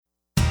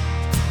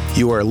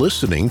You are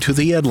listening to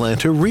the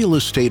Atlanta Real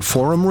Estate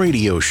Forum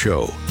radio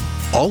show,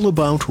 All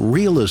About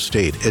Real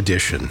Estate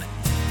Edition,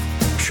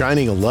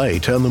 shining a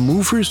light on the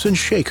movers and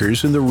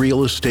shakers in the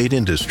real estate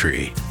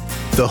industry,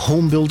 the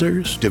home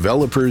builders,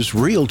 developers,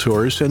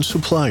 realtors, and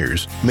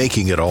suppliers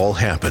making it all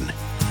happen.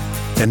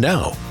 And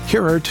now,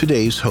 here are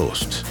today's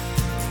hosts.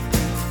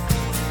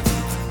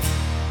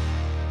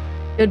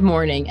 Good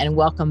morning and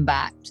welcome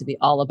back to the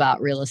All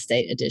About Real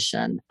Estate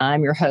Edition.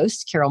 I'm your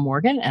host, Carol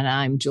Morgan, and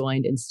I'm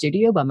joined in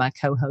studio by my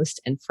co-host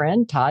and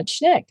friend, Todd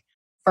Schnick.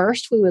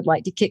 First, we would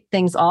like to kick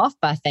things off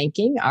by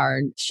thanking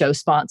our show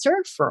sponsor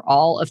for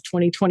all of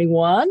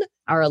 2021,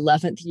 our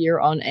 11th year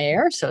on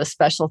air. So a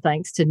special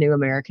thanks to New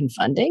American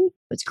Funding.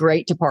 It's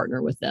great to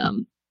partner with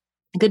them.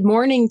 Good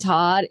morning,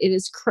 Todd. It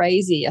is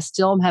crazy. I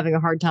still am having a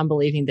hard time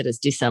believing that it's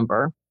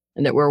December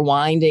and that we're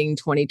winding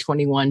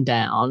 2021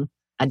 down.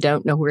 I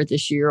don't know where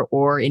this year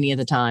or any of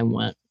the time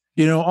went.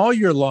 You know, all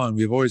year long,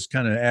 we've always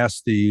kind of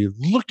asked the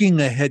looking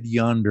ahead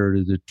yonder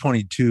to the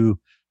 22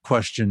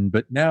 question,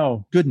 but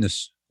now,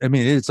 goodness, I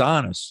mean, it's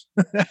on us.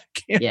 I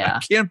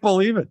can't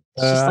believe it.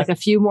 It's just like a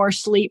few more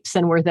sleeps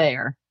and we're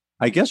there.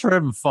 I guess we're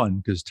having fun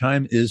because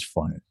time is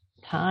flying.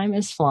 Time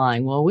is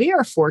flying. Well, we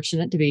are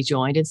fortunate to be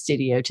joined in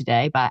studio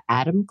today by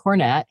Adam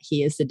Cornett.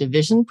 He is the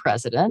division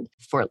president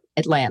for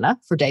Atlanta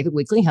for David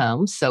Weekley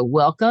Homes. So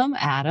welcome,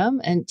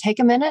 Adam, and take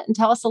a minute and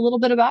tell us a little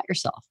bit about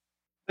yourself.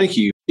 Thank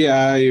you.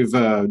 Yeah, I'm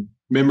a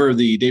member of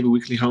the David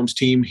Weekley Homes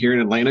team here in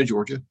Atlanta,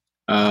 Georgia.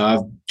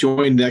 I've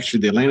joined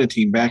actually the Atlanta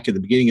team back at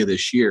the beginning of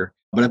this year,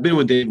 but I've been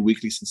with David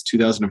Weekley since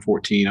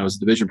 2014. I was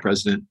the division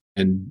president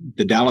in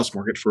the Dallas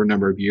market for a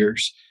number of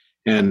years.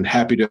 And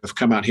happy to have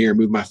come out here and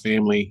moved my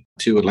family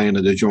to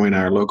Atlanta to join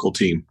our local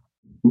team.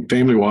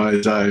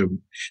 Family-wise, I'm a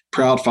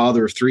proud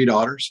father of 3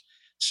 daughters,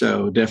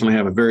 so definitely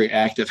have a very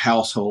active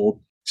household.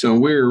 So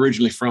we're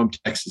originally from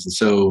Texas, and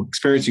so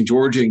experiencing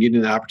Georgia and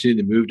getting the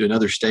opportunity to move to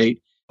another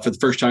state for the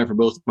first time for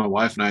both my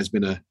wife and I has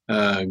been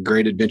a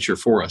great adventure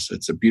for us.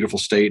 It's a beautiful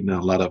state and a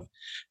lot of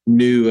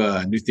new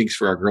things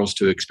for our girls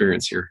to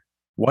experience here.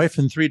 Wife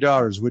and 3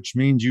 daughters, which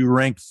means you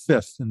rank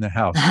 5th in the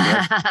house.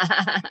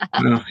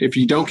 Right? If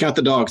you don't count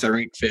the dogs, I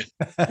rank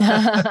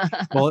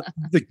 5th. Well,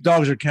 the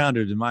dogs are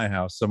counted in my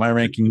house, so my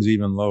ranking's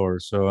even lower.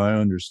 So I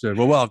understood.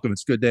 Well, welcome.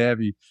 It's good to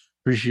have you.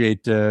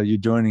 Appreciate you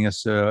joining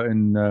us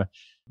and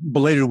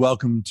belated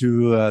welcome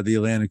to the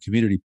Atlanta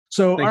community.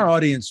 So our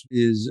audience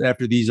is,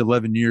 after these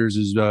 11 years,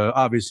 is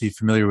obviously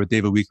familiar with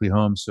David Weekley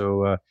Homes.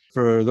 So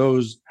for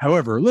those,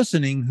 however,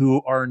 listening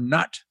who are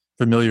not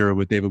familiar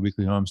with David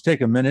Weekley Homes,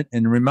 take a minute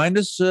and remind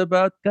us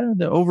about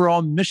the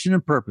overall mission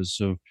and purpose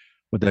of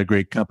what that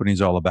great company is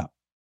all about.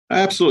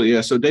 Absolutely.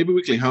 Yeah. So David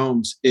Weekley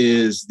Homes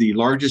is the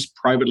largest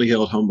privately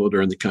held home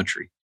builder in the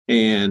country.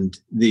 And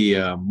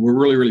we're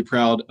really, really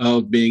proud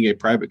of being a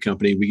private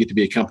company. We get to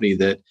be a company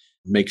that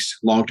makes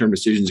long-term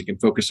decisions and can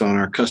focus on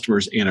our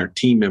customers and our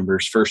team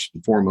members first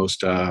and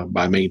foremost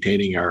by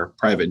maintaining our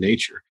private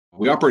nature.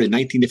 We operate in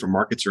 19 different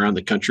markets around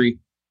the country,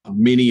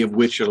 many of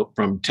which are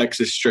from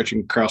Texas,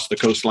 stretching across the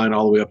coastline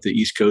all the way up the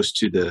East Coast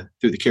through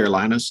the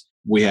Carolinas.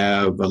 We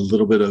have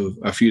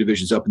a few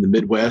divisions up in the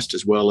Midwest,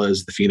 as well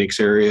as the Phoenix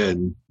area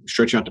and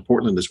stretching out to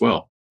Portland as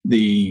well.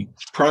 The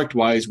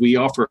product-wise, we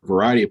offer a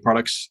variety of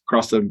products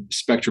across the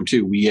spectrum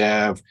too. We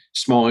have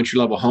small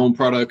entry-level home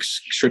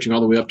products stretching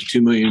all the way up to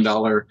 $2 million,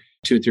 $2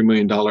 and $3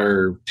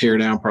 million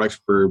tear-down products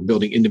for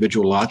building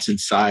individual lots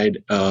inside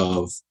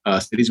of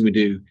cities. We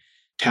do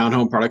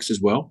townhome products as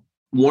well.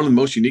 One of the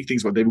most unique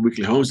things about David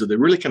Weekley Homes that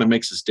really kind of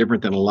makes us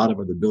different than a lot of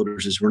other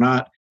builders is we're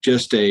not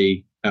just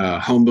a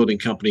home building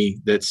company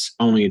that's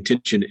only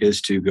intention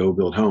is to go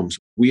build homes.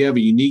 We have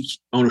a unique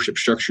ownership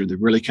structure that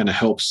really kind of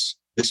helps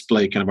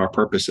display kind of our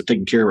purpose of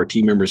taking care of our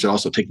team members and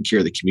also taking care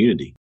of the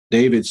community.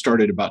 David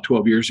started about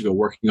 12 years ago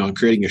working on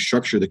creating a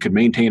structure that could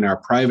maintain our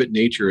private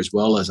nature as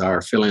well as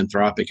our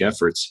philanthropic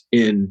efforts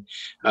in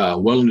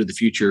well into the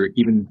future,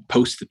 even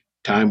post the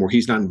time where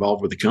he's not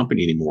involved with the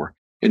company anymore.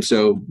 And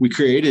so we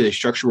created a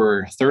structure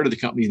where a third of the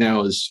company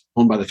now is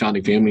owned by the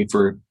founding family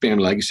for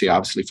family legacy,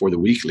 obviously for the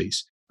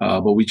Weekleys.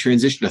 But we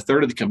transitioned a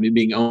third of the company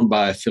being owned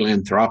by a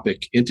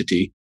philanthropic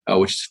entity,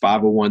 which is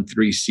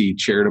 501(c)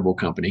 charitable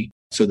company,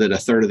 so that a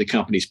third of the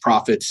company's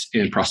profits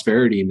and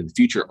prosperity into the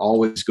future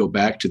always go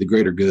back to the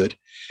greater good.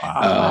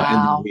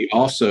 Wow. And we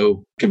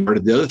also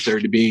converted the other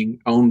third to being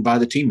owned by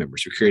the team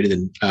members. We created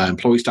an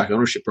employee stock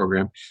ownership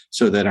program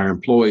so that our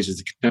employees,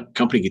 as the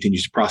company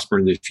continues to prosper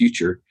in the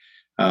future,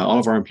 all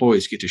of our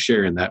employees get to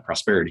share in that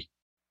prosperity.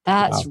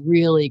 That's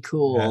really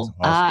cool. That's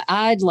awesome.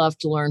 I'd love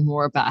to learn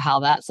more about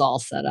how that's all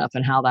set up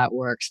and how that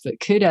works.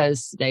 But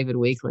kudos to David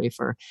Weekley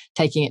for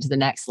taking it to the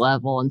next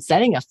level and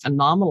setting a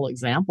phenomenal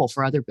example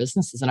for other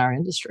businesses in our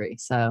industry.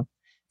 So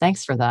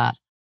thanks for that.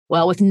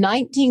 Well, with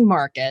 19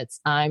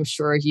 markets, I'm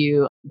sure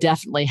you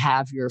definitely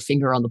have your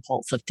finger on the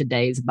pulse of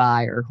today's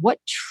buyer. What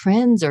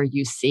trends are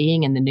you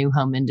seeing in the new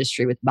home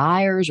industry with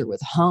buyers or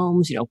with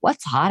homes?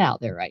 What's hot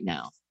out there right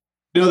now?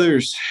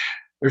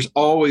 There's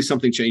always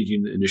something changing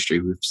in the industry.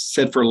 We've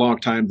said for a long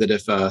time that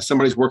if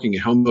somebody's working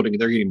at home building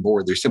and they're getting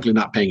bored, they're simply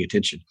not paying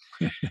attention.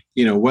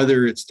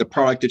 Whether it's the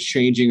product that's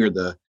changing or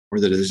the or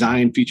the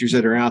design features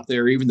that are out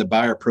there, even the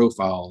buyer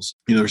profiles.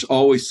 There's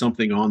always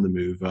something on the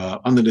move.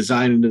 On the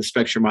design end of the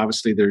spectrum,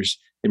 obviously, there's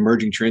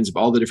emerging trends of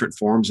all the different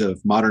forms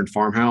of modern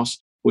farmhouse,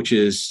 which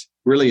is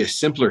really a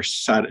simpler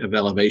side of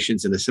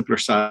elevations and a simpler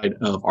side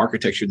of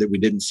architecture that we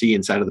didn't see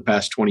inside of the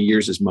past 20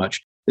 years as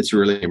much. It's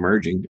really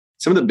emerging.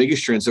 Some of the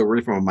biggest trends, though,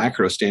 really from a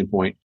macro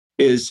standpoint,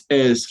 is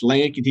as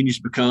land continues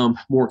to become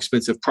more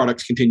expensive,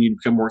 products continue to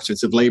become more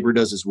expensive, labor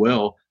does as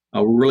well.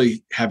 We're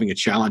really having a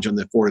challenge on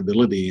the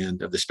affordability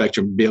end of the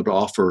spectrum to be able to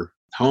offer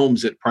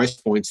homes at price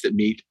points that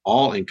meet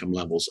all income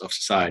levels of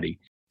society.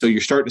 So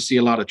you're starting to see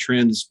a lot of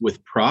trends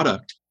with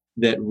product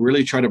that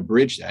really try to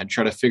bridge that,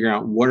 try to figure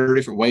out what are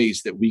different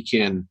ways that we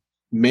can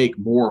make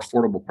more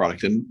affordable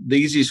product. And the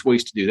easiest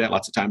ways to do that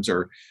lots of times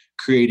are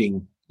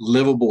creating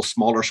livable,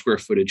 smaller square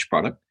footage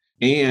product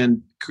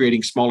and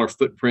creating smaller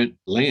footprint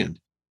land,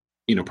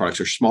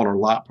 products or smaller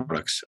lot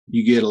products.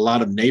 You get a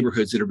lot of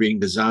neighborhoods that are being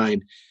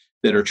designed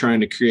that are trying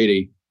to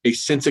create a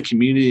sense of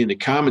community and a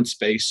common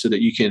space so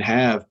that you can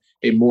have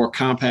a more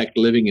compact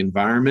living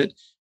environment,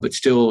 but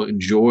still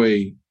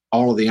enjoy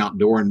all of the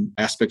outdoor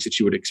aspects that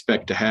you would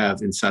expect to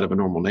have inside of a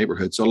normal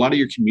neighborhood. So a lot of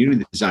your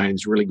community design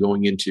is really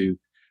going into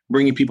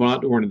bringing people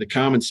outdoor into the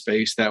common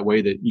space that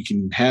way that you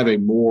can have a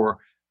more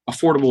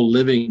affordable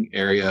living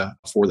area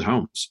for the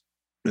homes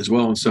as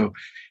well. And so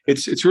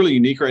it's really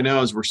unique right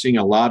now as we're seeing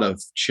a lot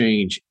of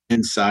change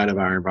inside of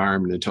our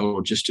environment in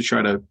total, just to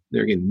try to,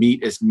 there again,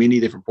 meet as many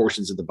different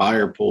portions of the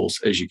buyer pools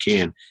as you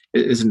can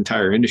as an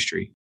entire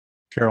industry.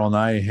 Carol and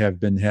I have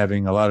been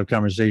having a lot of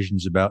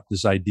conversations about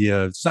this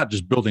idea. It's not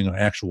just building an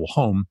actual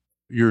home.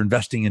 You're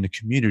investing in a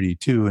community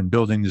too and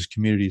building this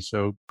community.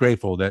 So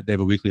grateful that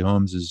David Weekley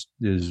Homes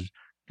is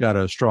got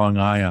a strong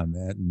eye on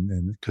that.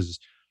 And because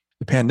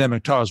the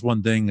pandemic taught us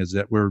one thing is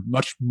that we're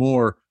much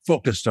more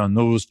focused on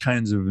those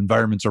kinds of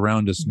environments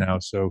around us now.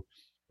 So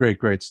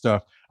great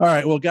stuff. All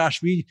right. Well,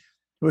 gosh,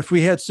 if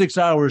we had 6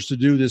 hours to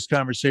do this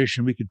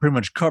conversation, we could pretty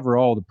much cover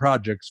all the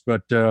projects,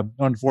 but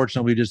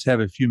unfortunately, we just have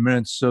a few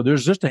minutes. So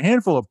there's just a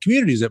handful of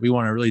communities that we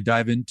want to really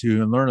dive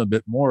into and learn a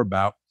bit more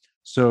about.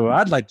 So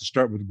I'd like to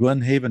start with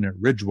Glen Haven at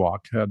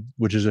Ridgewalk,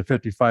 which is a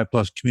 55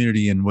 plus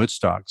community in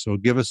Woodstock. So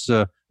give us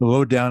the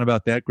lowdown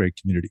about that great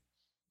community.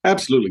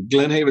 Absolutely.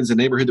 Glen Haven's a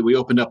neighborhood that we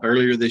opened up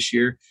earlier this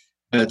year.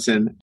 It's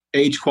an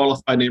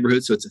age-qualified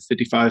neighborhood, so it's a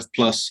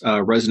 55-plus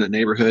resident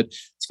neighborhood.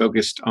 It's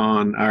focused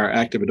on our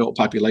active adult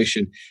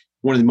population.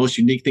 One of the most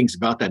unique things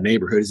about that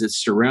neighborhood is it's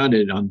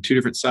surrounded on two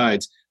different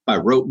sides by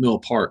Rope Mill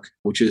Park,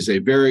 which is a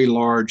very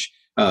large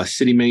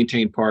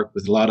city-maintained park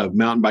with a lot of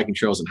mountain biking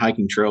trails and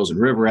hiking trails and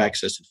river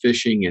access and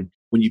fishing. And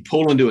when you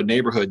pull into a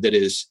neighborhood that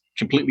is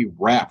completely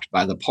wrapped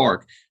by the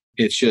park,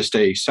 it's just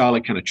a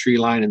solid kind of tree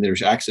line, and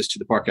there's access to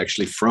the park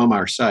actually from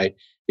our site.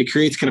 It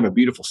creates kind of a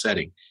beautiful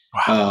setting.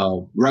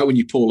 Wow. Right when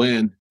you pull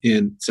in,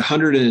 and it's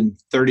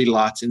 130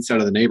 lots inside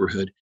of the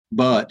neighborhood,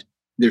 but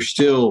there's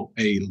still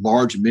a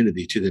large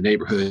amenity to the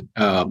neighborhood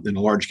and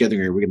a large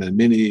gathering area. We got an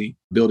amenity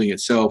building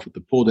itself with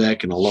the pool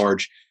deck and a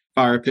large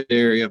fire pit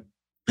area.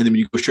 And then when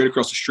you go straight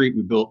across the street,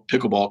 we built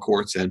pickleball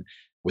courts and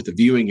with a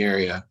viewing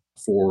area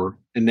for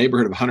a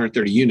neighborhood of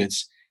 130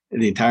 units.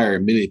 And the entire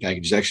amenity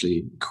package is actually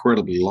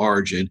incredibly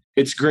large. And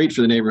it's great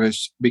for the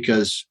neighborhoods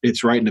because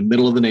it's right in the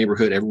middle of the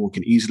neighborhood. Everyone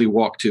can easily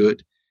walk to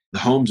it. The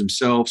homes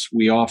themselves,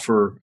 we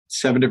offer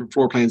 7 different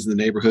floor plans in the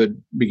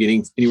neighborhood,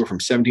 beginning anywhere from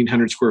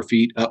 1,700 square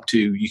feet up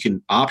to, you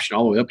can option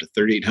all the way up to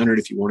 3,800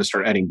 if you want to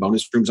start adding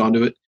bonus rooms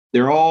onto it.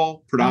 They're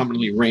all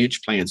predominantly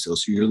ranch plans. So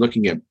you're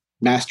looking at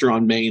master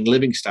on main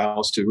living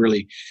styles to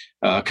really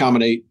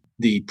accommodate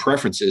the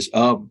preferences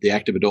of the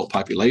active adult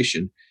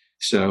population.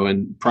 So,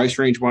 and price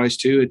range wise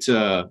too, it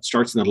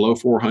starts in the low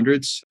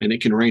 400s and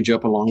it can range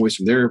up a long ways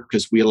from there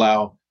because we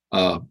allow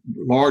a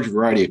large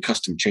variety of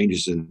custom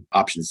changes and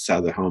options inside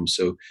of the home.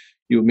 So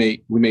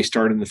we may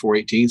start in the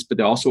 418s, but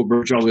they also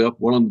bridge all the way up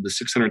well into the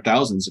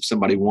 600,000s if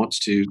somebody wants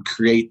to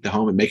create the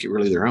home and make it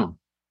really their own.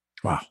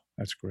 Wow,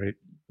 that's great.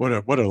 What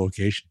a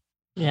location.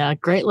 Yeah,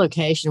 great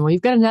location. Well,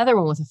 you've got another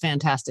one with a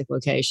fantastic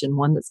location,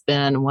 one that's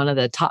been one of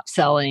the top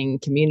selling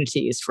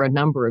communities for a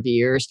number of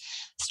years,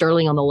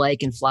 Sterling on the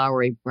Lake in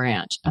Flowery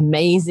Branch.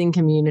 Amazing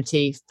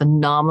community,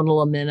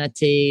 phenomenal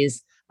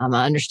amenities. I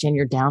understand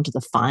you're down to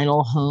the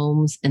final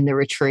homes in the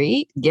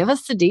retreat. Give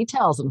us the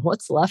details on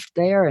what's left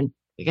there. And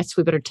I guess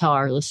we better tell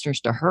our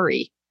listeners to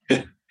hurry.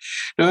 No,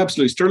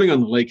 absolutely. Sterling on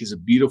the Lake is a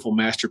beautiful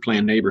master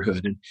plan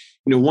neighborhood. And,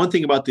 one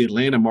thing about the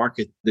Atlanta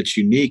market that's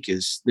unique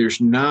is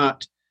there's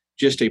not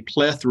just a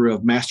plethora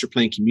of master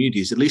plan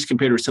communities, at least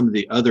compared to some of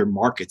the other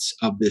markets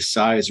of this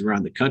size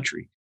around the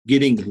country.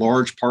 Getting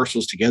large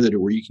parcels together to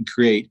where you can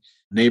create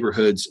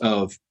neighborhoods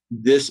of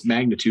this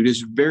magnitude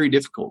is very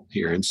difficult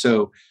here. And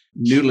so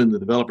Newland, the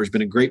developer, has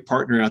been a great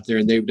partner out there,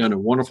 and they've done a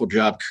wonderful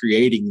job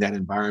creating that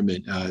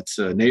environment. It's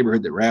a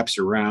neighborhood that wraps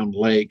around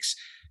lakes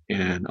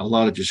and a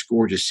lot of just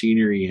gorgeous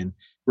scenery. And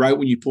right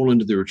when you pull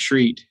into the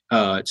retreat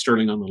at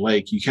Sterling on the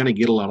Lake, you kind of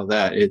get a lot of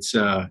that. It's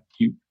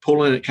you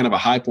pull in at kind of a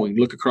high point,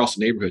 you look across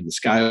the neighborhood, and the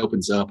sky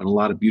opens up and a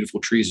lot of beautiful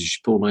trees as you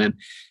pull in.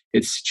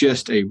 It's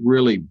just a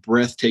really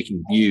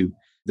breathtaking view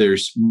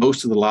There's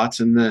most of the lots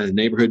in the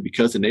neighborhood,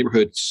 because the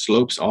neighborhood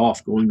slopes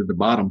off going to the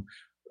bottom.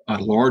 A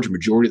large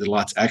majority of the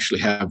lots actually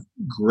have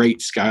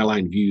great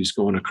skyline views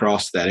going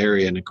across that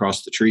area and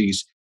across the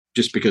trees,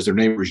 just because their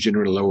neighbors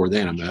generally lower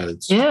than them.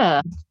 It's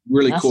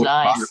really cool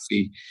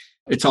topography.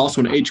 It's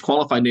also an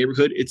age-qualified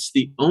neighborhood. It's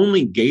the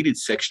only gated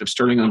section of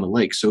Sterling on the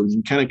Lake. So you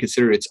can kind of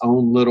consider its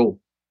own little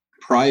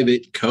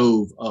private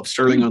cove of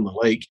Sterling on the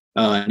Lake.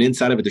 And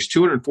inside of it, there's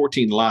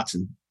 214 lots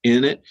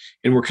in it.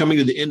 And we're coming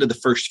to the end of the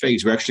first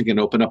phase. We're actually going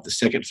to open up the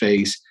second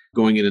phase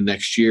going into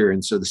next year.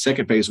 And so the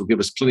second phase will give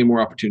us plenty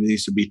more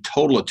opportunities to be a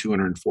total of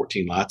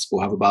 214 lots.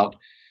 We'll have about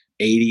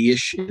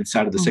 80-ish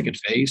inside of the second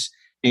phase.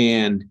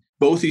 And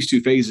both these two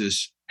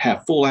phases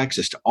have full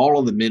access to all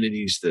of the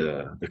amenities,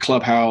 the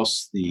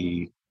clubhouse,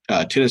 the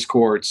tennis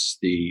courts,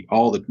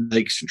 all the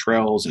lakes and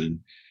trails and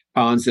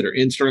ponds that are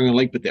in Sterling on the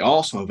Lake, but they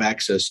also have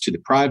access to the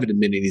private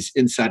amenities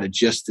inside of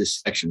just this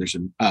section. There's a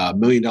 $1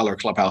 million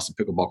clubhouse and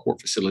pickleball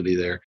court facility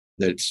there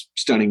that's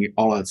stunning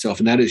all on itself.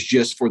 And that is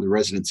just for the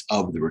residents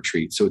of the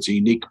retreat. So it's a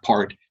unique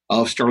part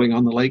of Sterling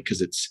on the Lake because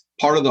it's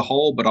part of the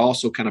whole, but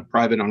also kind of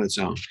private on its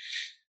own.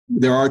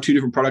 There are two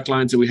different product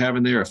lines that we have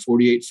in there, a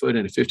 48-foot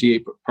and a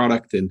 58-foot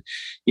product. And,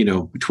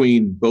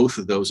 between both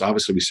of those,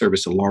 obviously we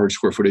service a large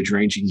square footage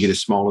range. You can get as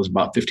small as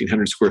about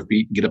 1,500 square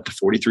feet and get up to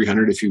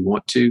 4,300 if you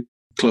want to.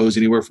 Close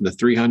anywhere from the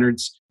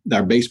 300s.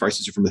 Our base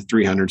prices are from the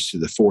 300s to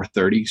the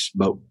 430s.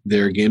 But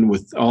there again,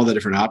 with all the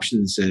different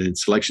options and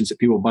selections that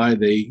people buy,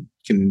 they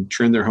can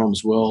trend their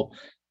homes well,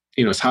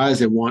 as high as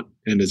they want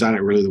and design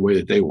it really the way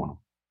that they want them.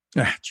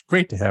 Yeah, it's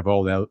great to have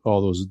all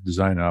those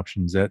design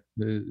options.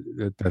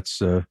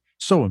 That's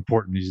so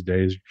important these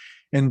days.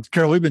 And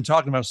Carol, we've been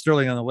talking about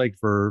Sterling on the Lake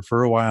for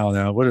a while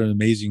now. What an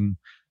amazing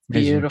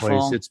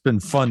place. It's been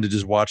fun to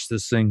just watch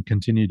this thing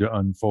continue to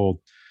unfold.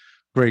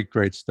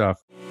 Great stuff.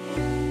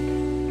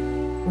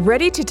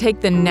 Ready to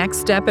take the next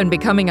step in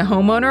becoming a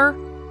homeowner?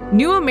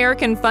 New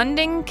American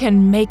Funding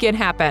can make it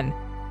happen.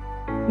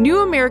 New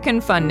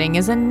American Funding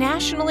is a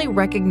nationally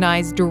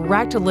recognized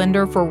direct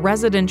lender for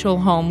residential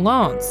home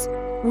loans.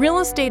 Real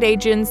estate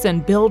agents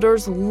and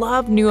builders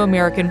love New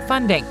American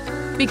Funding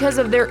because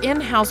of their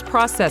in-house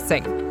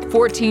processing,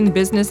 14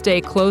 business day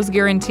close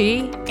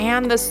guarantee,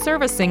 and the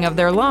servicing of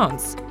their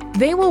loans.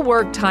 They will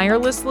work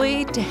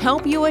tirelessly to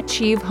help you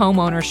achieve home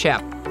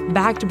ownership.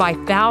 Backed by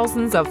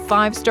thousands of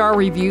 5-star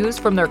reviews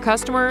from their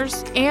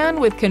customers and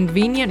with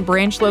convenient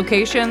branch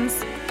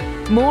locations,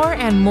 more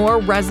and more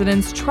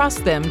residents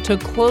trust them to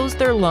close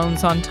their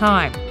loans on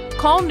time.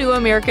 Call New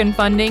American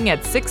Funding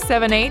at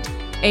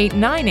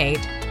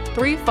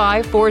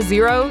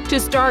 678-898-3540 to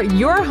start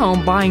your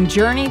home buying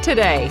journey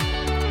today.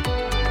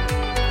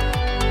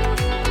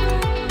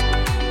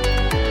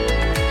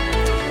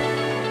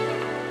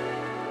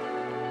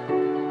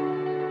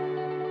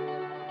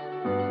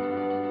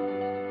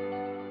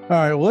 All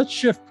right, well, let's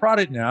shift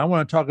product now. I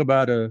want to talk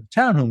about a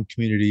townhome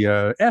community,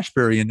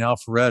 Ashbury in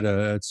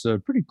Alpharetta. It's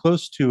pretty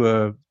close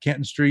to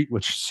Canton Street,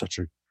 which is such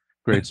a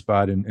great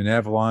spot in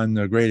Avalon,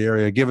 a great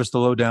area. Give us the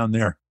lowdown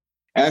there.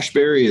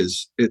 Ashbury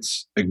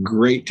it's a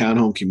great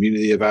townhome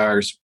community of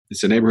ours.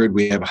 It's a neighborhood.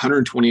 We have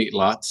 128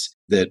 lots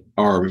that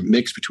are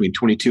mixed between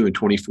 22 and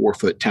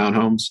 24-foot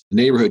townhomes. The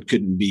neighborhood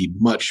couldn't be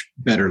much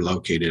better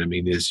located. I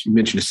mean, as you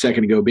mentioned a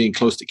second ago, being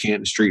close to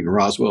Canton Street and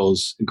Roswell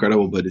is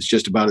incredible, but it's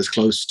just about as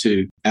close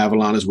to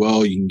Avalon as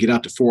well. You can get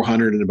out to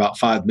 400 in about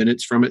 5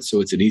 minutes from it,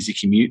 so it's an easy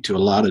commute to a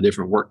lot of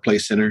different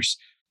workplace centers.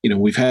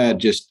 We've had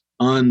just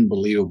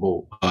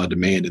unbelievable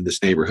demand in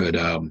this neighborhood.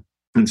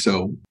 And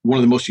so one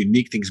of the most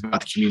unique things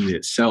about the community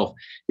itself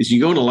is you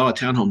go in a lot of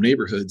townhome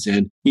neighborhoods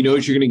and you're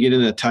going to get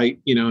in a tight,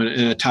 in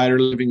a tighter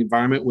living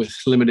environment with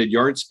limited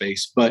yard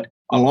space. But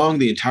along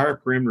the entire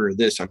perimeter of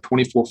this, our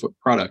 24-foot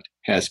product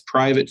has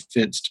private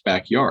fenced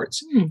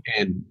backyards.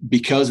 And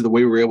because of the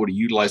way we're able to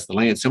utilize the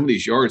land, some of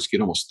these yards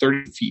get almost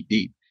 30 feet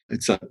deep.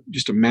 It's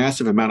just a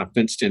massive amount of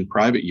fenced in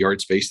private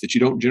yard space that you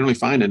don't generally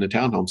find in a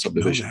townhome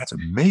subdivision. Oh, that's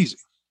amazing.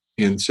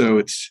 And so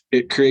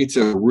it creates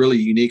a really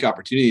unique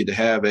opportunity to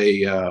have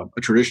a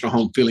traditional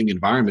home feeling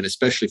environment,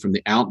 especially from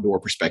the outdoor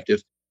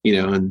perspective,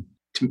 and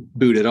to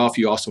boot it off,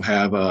 you also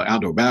have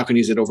outdoor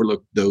balconies that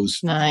overlook those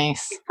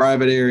nice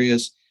private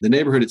areas. The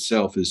neighborhood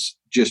itself is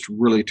just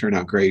really turned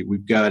out great.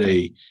 We've got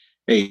a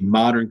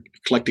modern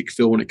eclectic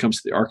feel when it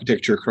comes to the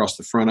architecture across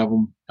the front of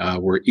them,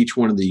 where each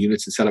one of the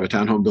units inside of a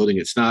townhome building,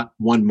 it's not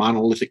one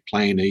monolithic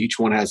plane. Each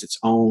one has its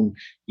own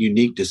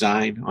unique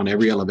design on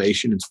every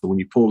elevation. And so when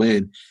you pull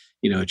in,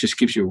 it just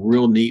gives you a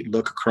real neat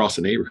look across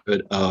the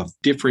neighborhood of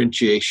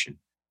differentiation.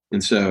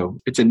 And so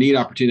it's a neat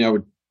opportunity. I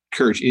would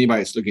encourage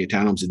anybody that's looking at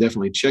townhomes to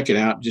definitely check it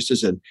out just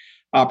as an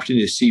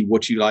opportunity to see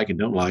what you like and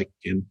don't like.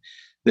 And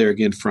there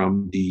again,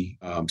 from the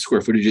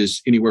square footages,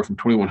 anywhere from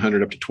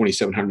 2,100 up to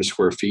 2,700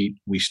 square feet.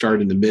 We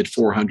started in the mid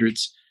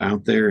 400s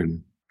out there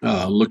and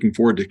looking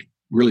forward to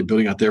really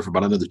building out there for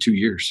about another 2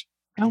 years.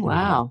 Oh,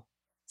 wow.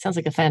 Sounds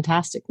like a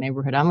fantastic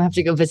neighborhood. I'm going to have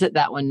to go visit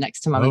that one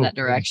next time I'm in that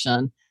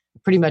direction. I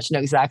pretty much know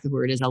exactly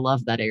where it is. I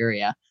love that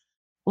area.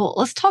 Well,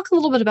 let's talk a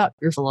little bit about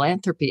your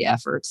philanthropy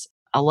efforts.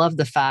 I love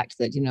the fact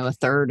that, a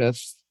third of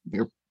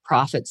your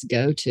profits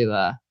go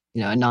to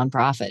a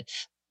nonprofit.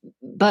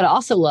 But I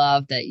also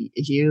love that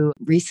you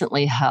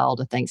recently held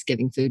a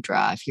Thanksgiving food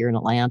drive here in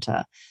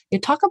Atlanta. You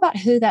talk about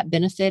who that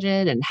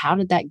benefited and how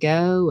did that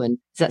go? And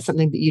is that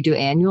something that you do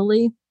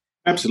annually?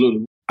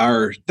 Absolutely.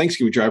 Our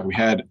Thanksgiving drive, we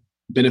had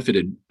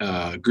benefited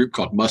a group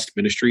called Must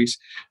Ministries.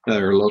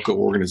 They're a local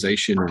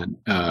organization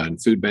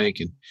and food bank.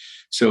 And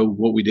so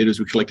what we did is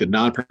we collected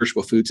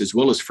non-perishable foods as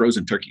well as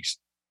frozen turkeys.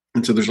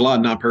 And so there's a lot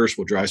of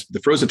non-perishable drives. The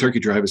frozen turkey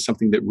drive is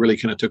something that really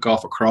kind of took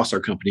off across our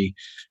company.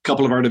 A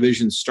couple of our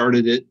divisions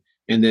started it,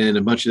 and then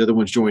a bunch of the other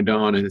ones joined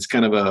on. And it's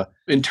kind of a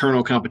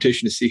internal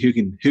competition to see who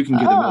can give the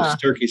most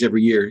turkeys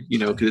every year.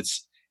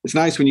 Because it's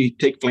nice when you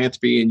take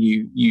philanthropy and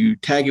you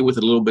tag it with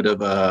a little bit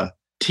of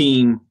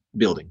team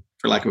building,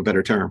 for lack of a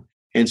better term.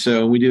 And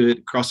so we do it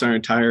across our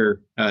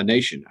entire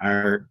nation.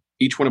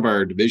 Each one of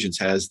our divisions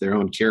has their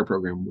own care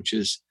program, which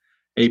is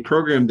a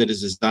program that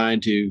is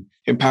designed to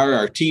empower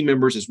our team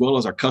members as well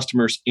as our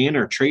customers and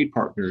our trade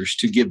partners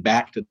to give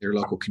back to their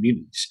local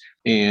communities.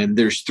 And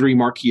there's 3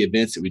 marquee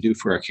events that we do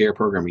for our care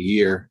program a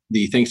year.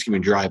 The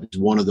Thanksgiving Drive is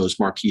one of those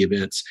marquee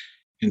events.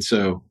 And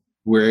so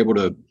we're able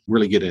to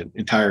really get an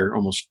entire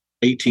almost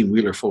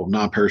 18-wheeler full of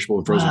non-perishable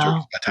and frozen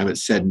turkeys by the time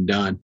it's said and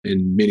done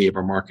in many of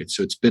our markets.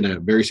 So it's been a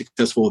very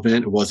successful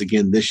event. It was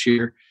again this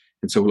year.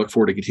 And so we look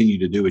forward to continue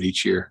to do it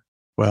each year.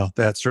 Well,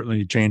 that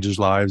certainly changes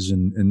lives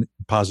and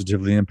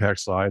positively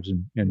impacts lives.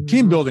 And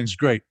team building is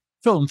great.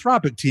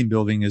 Philanthropic team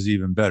building is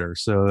even better.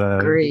 So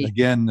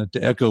again,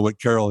 to echo what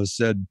Carol has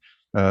said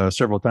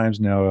several times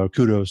now,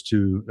 kudos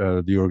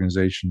to the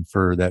organization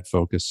for that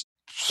focus.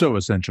 So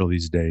essential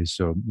these days.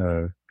 So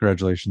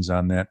congratulations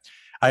on that.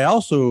 I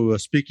also,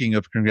 speaking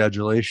of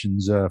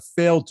congratulations,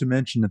 failed to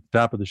mention at the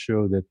top of the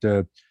show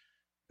that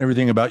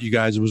everything about you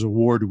guys was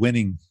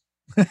award-winning.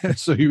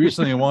 So you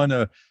recently won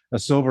a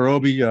Silver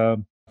Obie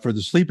for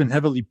the Sleep and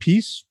Heavily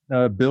Peace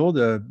build.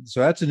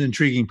 So that's an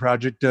intriguing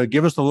project.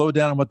 Give us the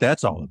lowdown on what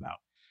that's all about.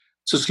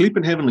 So Sleep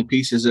and Heavenly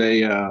Peace is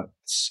a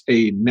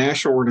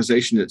national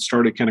organization that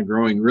started kind of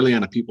growing really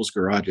out of people's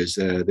garages.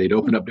 They'd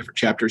opened up different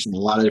chapters in a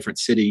lot of different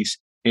cities.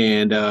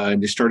 And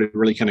they started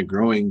really kind of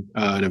growing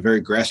in a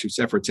very grassroots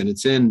efforts. And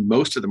it's in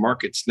most of the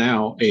markets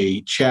now,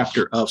 a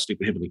chapter of Sleep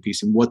and Heavenly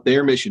Peace. And what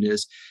their mission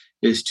is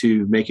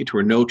to make it to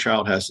where no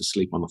child has to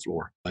sleep on the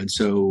floor. And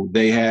so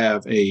they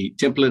have a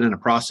template and a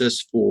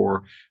process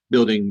for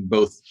building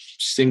both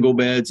single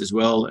beds as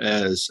well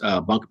as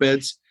bunk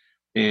beds.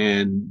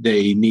 And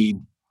they need,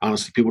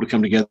 honestly, people to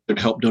come together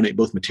to help donate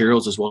both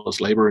materials as well as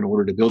labor in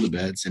order to build the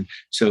beds. And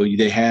so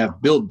they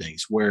have build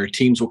days where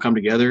teams will come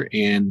together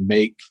and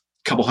make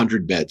couple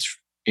hundred beds.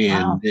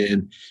 And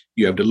then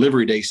you have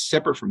delivery days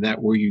separate from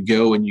that, where you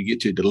go and you get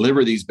to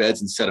deliver these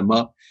beds and set them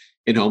up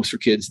in homes for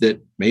kids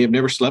that may have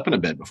never slept in a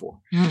bed before.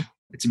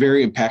 It's a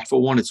very impactful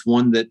one. It's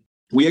one that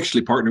we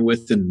actually partner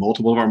with in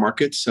multiple of our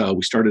markets.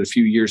 We started a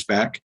few years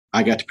back.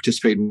 I got to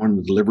participate in one of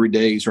the delivery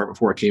days right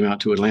before I came out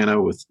to Atlanta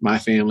with my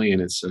family.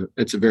 And it's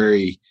a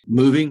very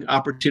moving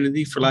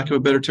opportunity, for lack of a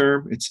better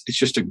term. It's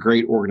just a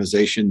great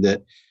organization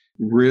that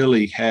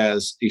really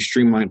has a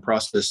streamlined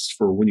process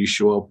for when you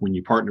show up, when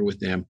you partner with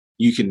them,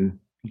 you can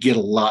get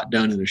a lot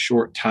done in a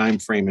short time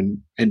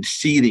frame and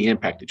see the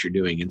impact that you're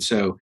doing. And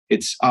so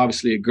it's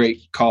obviously a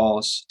great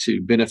cause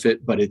to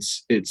benefit, but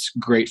it's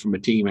great from a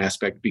team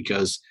aspect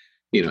because,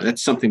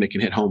 that's something that can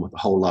hit home with a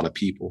whole lot of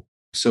people.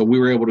 So we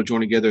were able to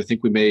join together. I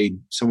think we made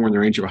somewhere in the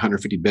range of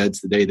 150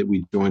 beds the day that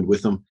we joined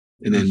with them.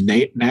 And then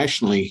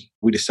nationally,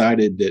 we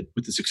decided that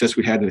with the success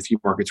we had in a few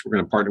markets, we're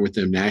going to partner with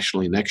them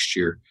nationally next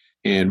year.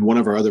 And one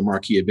of our other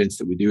marquee events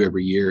that we do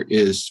every year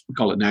is, we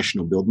call it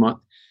National Build Month.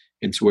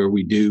 It's where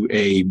we do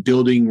a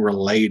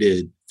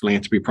building-related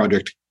philanthropy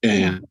project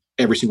in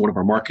every single one of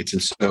our markets.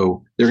 And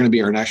so they're going to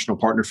be our national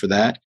partner for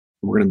that.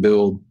 We're going to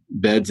build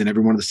beds in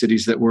every one of the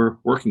cities that we're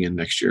working in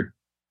next year.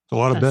 A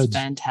lot of beds.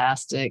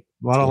 Fantastic.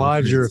 A lot of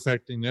lives you're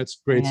affecting.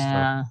 That's great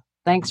stuff.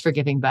 Thanks for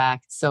giving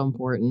back. It's so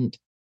important.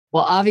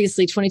 Well,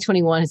 obviously,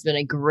 2021 has been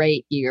a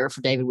great year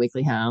for David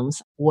Weekley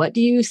Homes. What do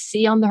you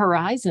see on the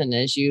horizon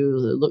as you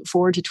look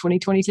forward to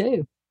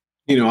 2022?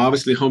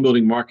 Obviously, home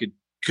building market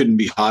couldn't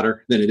be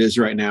hotter than it is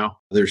right now.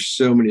 There's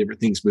so many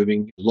different things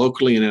moving.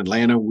 Locally in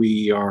Atlanta,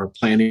 we are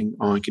planning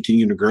on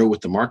continuing to grow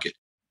with the market.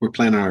 We're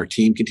planning on our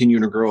team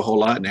continuing to grow a whole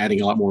lot and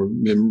adding a lot more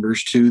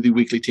members to the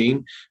Weekley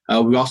team.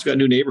 We've also got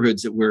new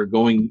neighborhoods that we're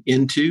going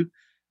into.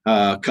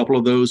 A couple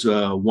of those,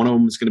 one of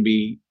them is going to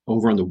be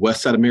over on the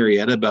west side of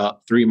Marietta, about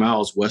 3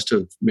 miles west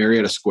of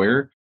Marietta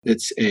Square.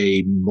 It's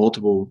a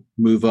multiple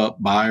move-up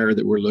buyer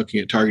that we're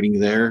looking at targeting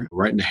there,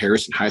 right in the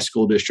Harrison High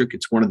School district.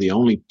 It's one of the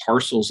only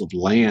parcels of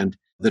land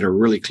that are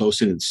really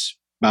close, and it's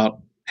about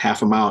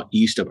half a mile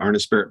east of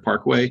Ernest Barrett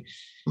Parkway.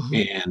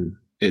 And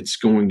it's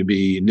going to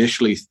be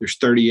initially, there's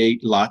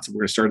 38 lots that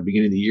we're going to start at the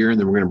beginning of the year, and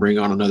then we're going to bring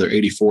on another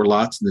 84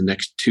 lots in the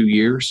next 2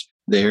 years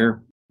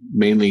there,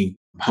 mainly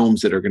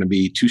homes that are going to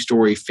be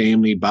two-story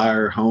family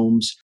buyer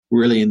homes,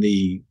 really in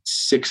the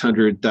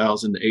 $600,000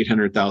 to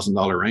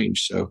 $800,000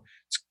 range. So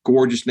it's a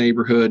gorgeous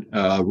neighborhood,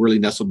 really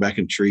nestled back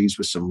in trees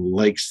with some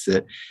lakes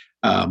that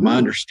my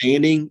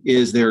understanding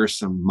is there are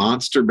some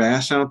monster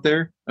bass out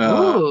there.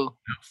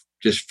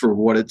 just for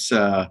what it's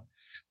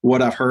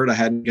what I've heard. I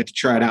hadn't got to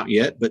try it out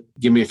yet, but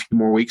give me a few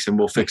more weeks and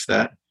we'll fix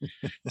that.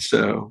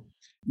 So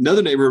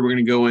another neighborhood we're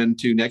going to go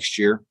into next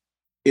year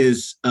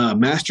is a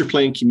master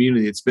plan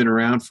community. It's been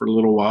around for a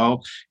little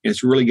while, and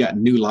it's really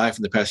gotten new life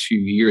in the past few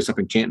years up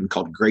in Canton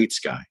called Great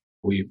Sky.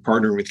 We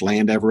partner with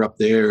Landever up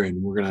there,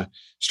 and we're going to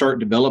start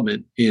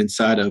development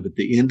inside of at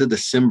the end of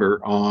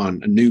December on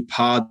a new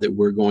pod that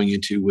we're going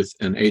into with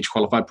an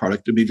age-qualified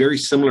product. It'll be very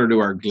similar to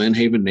our Glen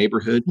Haven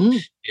neighborhood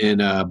in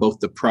both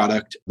the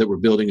product that we're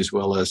building as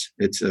well as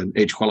it's an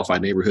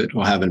age-qualified neighborhood.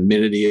 It'll have an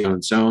amenity on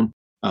its own.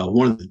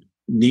 One of the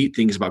neat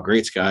things about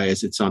Great Sky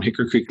is it's on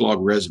Hickory Creek Log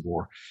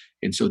Reservoir.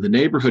 And so the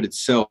neighborhood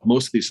itself,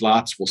 most of these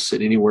lots will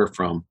sit anywhere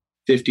from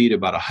 50 to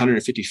about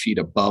 150 feet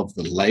above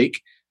the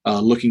lake,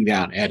 looking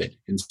down at it.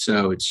 And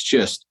so it's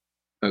just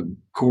a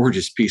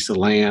gorgeous piece of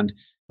land.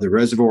 The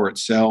reservoir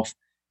itself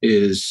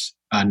is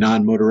a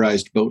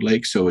non-motorized boat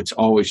lake. So it's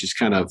always just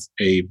kind of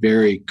a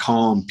very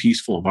calm,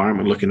 peaceful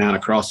environment looking out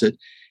across it.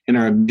 And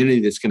our amenity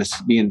that's going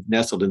to be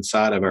nestled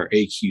inside of our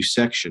AQ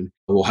section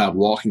will have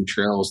walking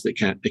trails that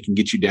can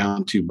get you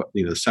down to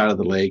the side of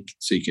the lake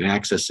so you can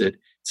access it.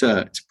 It's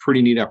a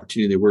pretty neat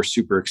opportunity that we're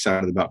super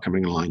excited about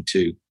coming online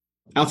too.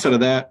 Outside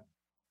of that,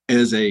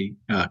 as a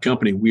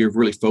company, we are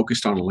really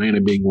focused on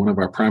Atlanta being one of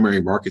our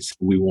primary markets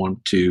that we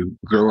want to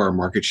grow our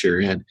market share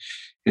in.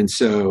 And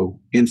so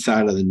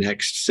inside of the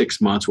next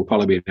 6 months, we'll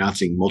probably be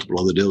announcing multiple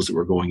other deals that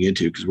we're going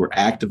into because we're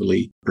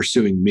actively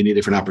pursuing many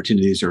different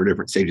opportunities or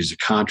different stages of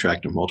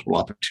contract and multiple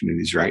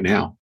opportunities right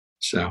now.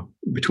 So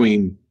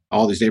between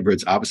all these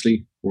neighborhoods,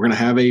 obviously, we're going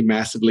to have a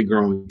massively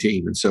growing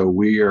team. And so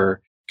we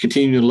are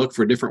continuing to look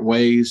for different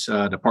ways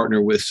to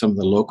partner with some of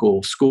the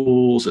local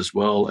schools as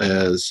well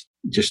as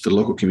just the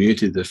local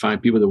community to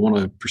find people that want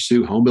to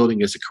pursue home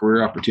building as a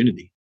career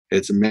opportunity.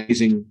 It's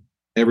amazing.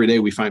 Every day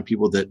we find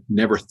people that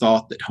never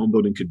thought that home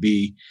building could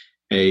be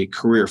a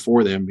career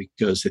for them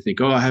because they think,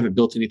 oh, I haven't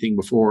built anything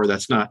before.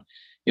 That's not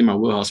in my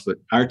wheelhouse. But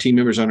our team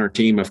members on our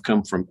team have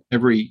come from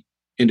every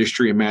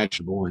industry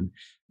imaginable. And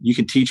you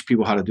can teach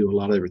people how to do a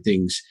lot of different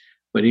things.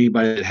 But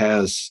anybody that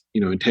has,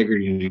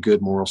 integrity and a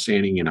good moral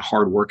standing and a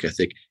hard work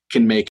ethic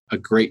can make a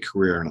great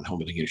career in the home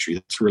building industry.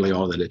 That's really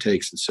all that it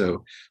takes. And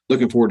so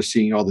looking forward to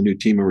seeing all the new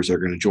team members that are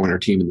going to join our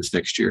team in this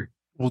next year.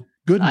 Well,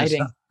 goodness,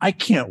 I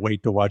can't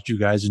wait to watch you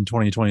guys in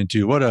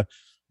 2022. What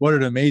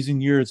an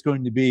amazing year it's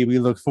going to be. We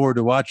look forward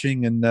to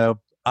watching, and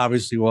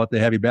obviously we'll have to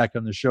have you back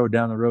on the show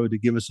down the road to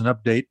give us an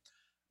update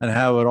on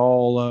how it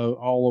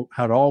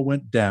all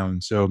went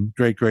down. So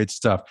great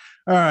stuff.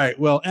 All right.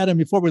 Well, Adam,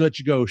 before we let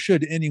you go,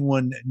 should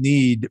anyone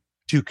need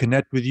to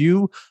connect with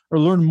you or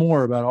learn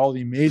more about all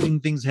the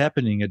amazing things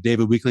happening at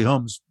David Weekley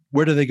Homes,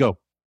 where do they go?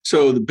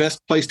 So the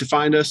best place to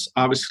find us,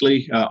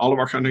 obviously, all of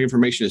our contact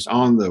information is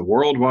on the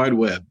World Wide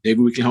Web,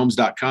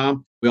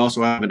 davidweekleyhomes.com. We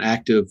also have an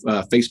active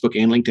Facebook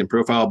and LinkedIn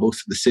profile, both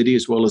for the city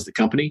as well as the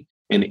company.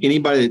 And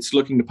anybody that's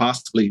looking to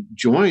possibly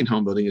join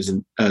home building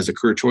as a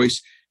career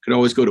choice could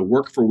always go to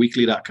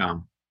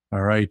workforweekley.com.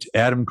 All right.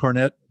 Adam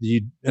Cornett,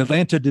 the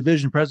Atlanta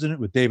Division President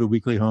with David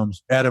Weekley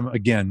Homes. Adam,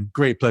 again,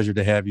 great pleasure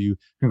to have you.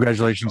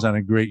 Congratulations on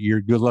a great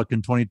year. Good luck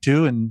in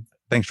 22, and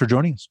thanks for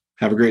joining us.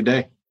 Have a great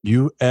day.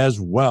 You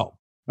as well.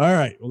 All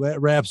right. Well,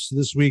 that wraps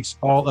this week's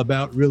All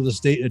About Real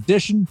Estate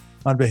edition.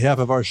 On behalf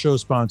of our show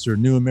sponsor,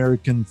 New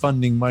American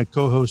Funding, my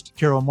co-host,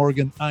 Carol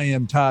Morgan, I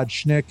am Todd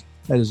Schnick.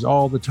 That is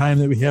all the time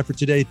that we have for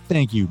today.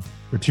 Thank you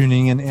for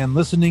tuning in and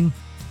listening,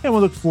 and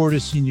we'll look forward to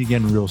seeing you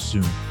again real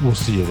soon. We'll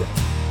see you then.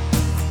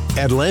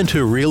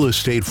 Atlanta Real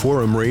Estate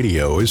Forum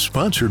Radio is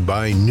sponsored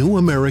by New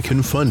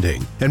American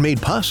Funding and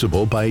made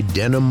possible by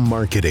Denim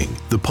Marketing,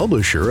 the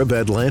publisher of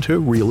Atlanta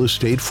Real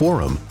Estate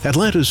Forum,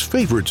 Atlanta's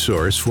favorite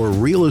source for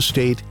real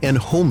estate and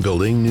home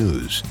building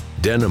news.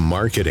 Denim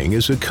Marketing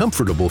is a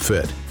comfortable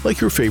fit, like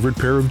your favorite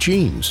pair of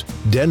jeans.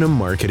 Denim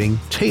Marketing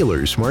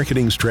tailors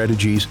marketing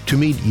strategies to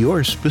meet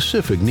your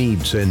specific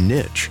needs and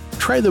niche.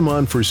 Try them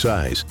on for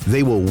size.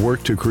 They will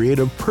work to create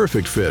a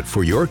perfect fit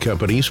for your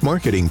company's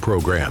marketing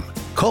program.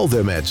 Call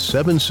them at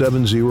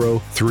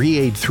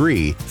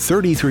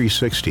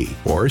 770-383-3360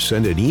 or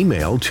send an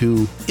email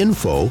to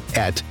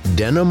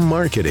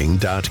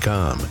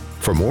info@denimmarketing.com.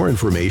 For more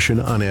information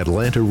on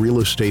Atlanta Real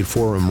Estate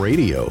Forum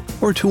Radio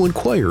or to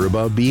inquire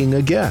about being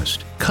a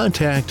guest,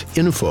 contact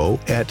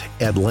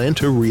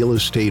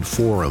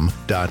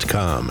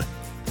info@atlantarealestateforum.com.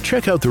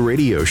 Check out the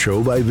radio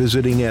show by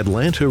visiting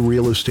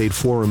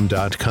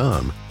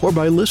atlantarealestateforum.com or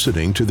by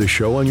listening to the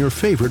show on your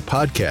favorite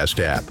podcast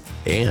app.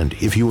 And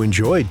if you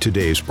enjoyed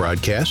today's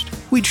broadcast,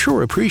 we'd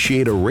sure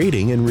appreciate a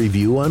rating and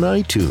review on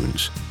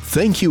iTunes.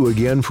 Thank you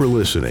again for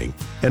listening,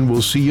 and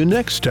we'll see you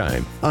next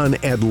time on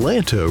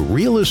Atlanta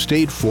Real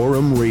Estate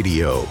Forum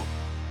Radio.